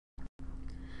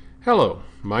Hello,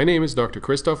 my name is Dr.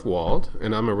 Christoph Wald,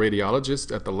 and I'm a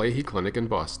radiologist at the Leahy Clinic in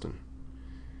Boston.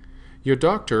 Your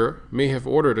doctor may have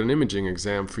ordered an imaging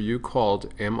exam for you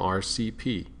called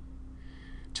MRCP.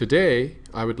 Today,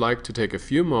 I would like to take a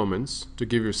few moments to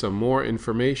give you some more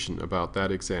information about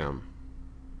that exam.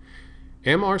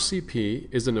 MRCP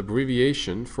is an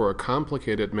abbreviation for a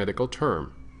complicated medical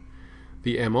term.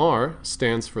 The MR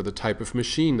stands for the type of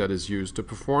machine that is used to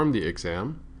perform the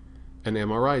exam, an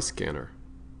MRI scanner.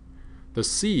 The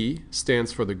C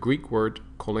stands for the Greek word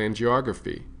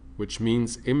cholangiopancreatography, which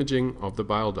means imaging of the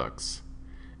bile ducts.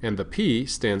 And the P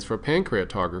stands for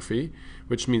pancreatography,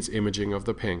 which means imaging of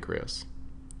the pancreas.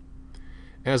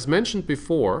 As mentioned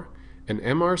before, an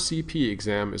MRCP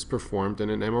exam is performed in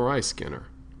an MRI scanner.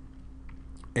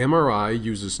 MRI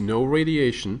uses no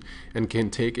radiation and can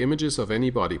take images of any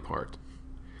body part.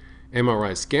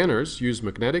 MRI scanners use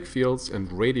magnetic fields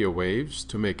and radio waves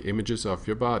to make images of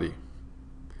your body.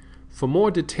 For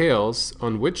more details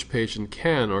on which patient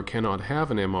can or cannot have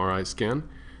an MRI scan,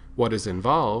 what is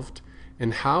involved,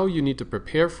 and how you need to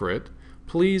prepare for it,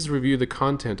 please review the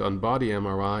content on body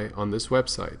MRI on this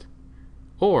website.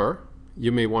 Or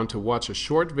you may want to watch a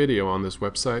short video on this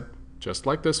website, just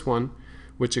like this one,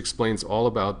 which explains all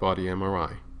about body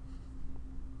MRI.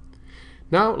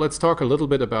 Now let's talk a little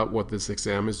bit about what this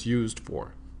exam is used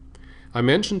for. I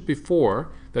mentioned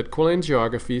before that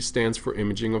cholangiography stands for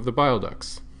imaging of the bile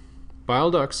ducts.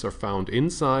 Bile ducts are found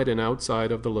inside and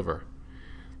outside of the liver.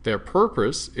 Their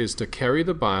purpose is to carry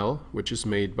the bile, which is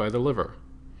made by the liver.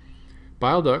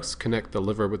 Bile ducts connect the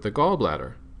liver with the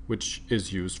gallbladder, which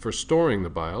is used for storing the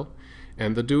bile,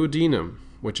 and the duodenum,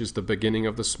 which is the beginning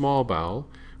of the small bowel,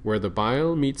 where the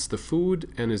bile meets the food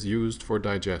and is used for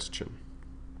digestion.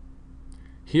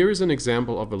 Here is an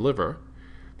example of a liver.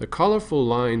 The colorful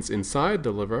lines inside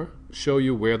the liver show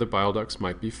you where the bile ducts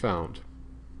might be found.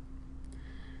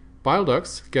 Bile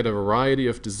ducts get a variety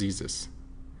of diseases.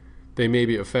 They may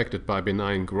be affected by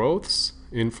benign growths,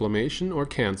 inflammation, or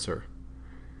cancer.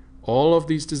 All of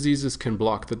these diseases can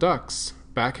block the ducts,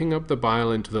 backing up the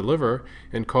bile into the liver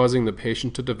and causing the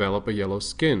patient to develop a yellow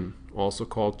skin, also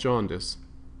called jaundice.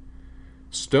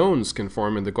 Stones can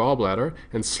form in the gallbladder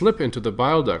and slip into the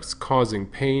bile ducts, causing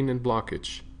pain and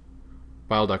blockage.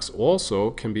 Bile ducts also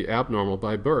can be abnormal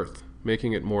by birth,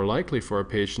 making it more likely for a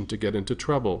patient to get into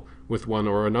trouble with one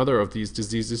or another of these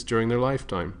diseases during their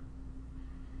lifetime.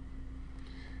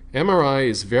 MRI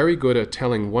is very good at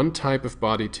telling one type of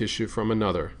body tissue from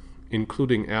another,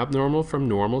 including abnormal from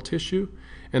normal tissue,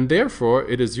 and therefore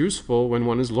it is useful when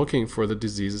one is looking for the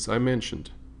diseases I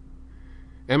mentioned.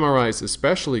 MRI is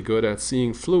especially good at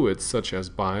seeing fluids such as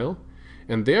bile,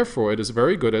 and therefore it is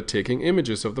very good at taking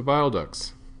images of the bile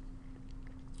ducts.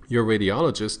 Your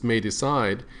radiologist may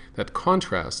decide that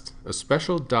contrast, a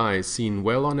special dye seen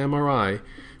well on MRI,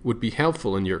 would be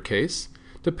helpful in your case,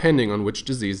 depending on which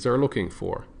disease they are looking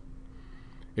for.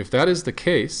 If that is the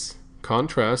case,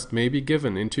 contrast may be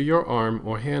given into your arm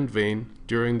or hand vein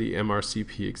during the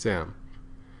MRCP exam.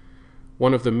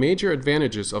 One of the major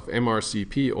advantages of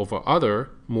MRCP over other,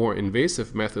 more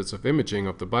invasive methods of imaging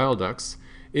of the bile ducts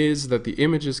is that the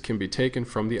images can be taken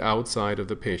from the outside of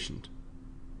the patient.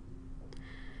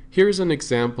 Here's an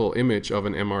example image of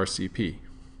an MRCP.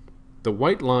 The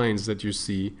white lines that you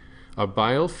see are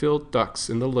bile-filled ducts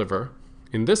in the liver.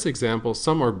 In this example,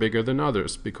 some are bigger than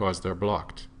others because they're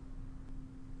blocked.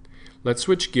 Let's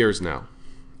switch gears now.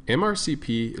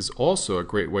 MRCP is also a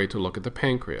great way to look at the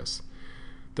pancreas.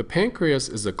 The pancreas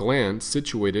is a gland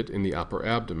situated in the upper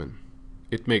abdomen.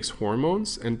 It makes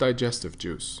hormones and digestive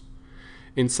juice.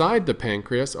 Inside the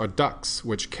pancreas are ducts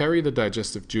which carry the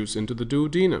digestive juice into the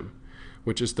duodenum,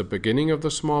 which is the beginning of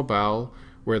the small bowel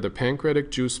where the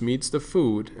pancreatic juice meets the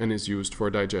food and is used for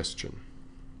digestion.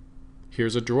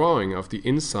 Here's a drawing of the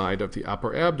inside of the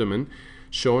upper abdomen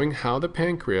showing how the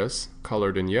pancreas,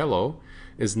 colored in yellow,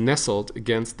 is nestled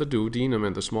against the duodenum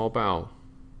and the small bowel.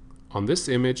 On this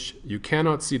image, you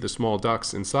cannot see the small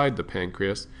ducts inside the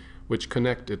pancreas, which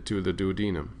connect it to the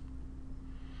duodenum.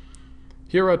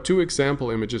 Here are two example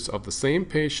images of the same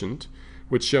patient,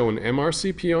 which show an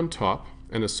MRCP on top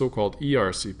and a so-called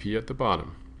ERCP at the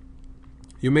bottom.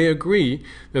 You may agree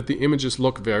that the images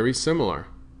look very similar.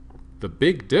 The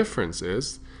big difference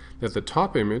is that the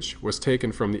top image was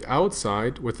taken from the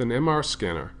outside with an MR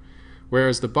scanner,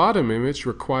 whereas the bottom image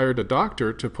required a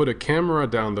doctor to put a camera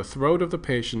down the throat of the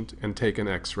patient and take an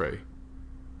X-ray.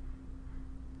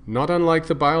 Not unlike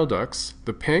the bile ducts,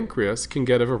 the pancreas can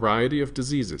get a variety of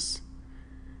diseases.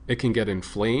 It can get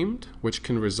inflamed, which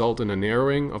can result in a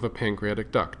narrowing of a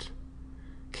pancreatic duct.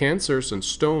 Cancers and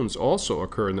stones also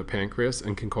occur in the pancreas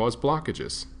and can cause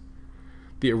blockages.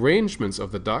 The arrangements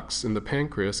of the ducts in the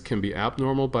pancreas can be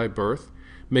abnormal by birth,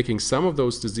 making some of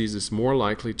those diseases more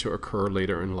likely to occur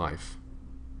later in life.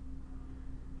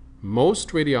 Most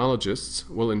radiologists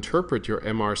will interpret your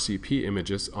MRCP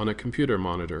images on a computer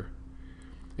monitor.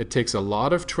 It takes a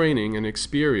lot of training and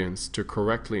experience to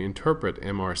correctly interpret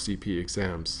MRCP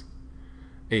exams.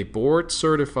 A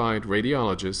board-certified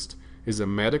radiologist is a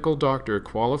medical doctor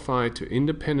qualified to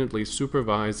independently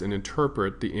supervise and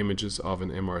interpret the images of an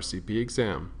MRCP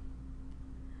exam.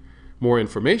 More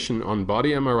information on body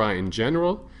MRI in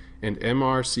general and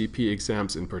MRCP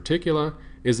exams in particular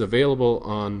is available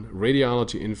on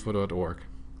radiologyinfo.org.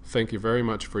 Thank you very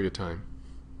much for your time.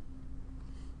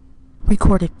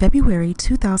 Recorded February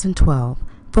 2012.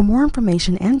 For more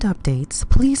information and updates,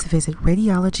 please visit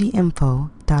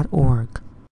radiologyinfo.org.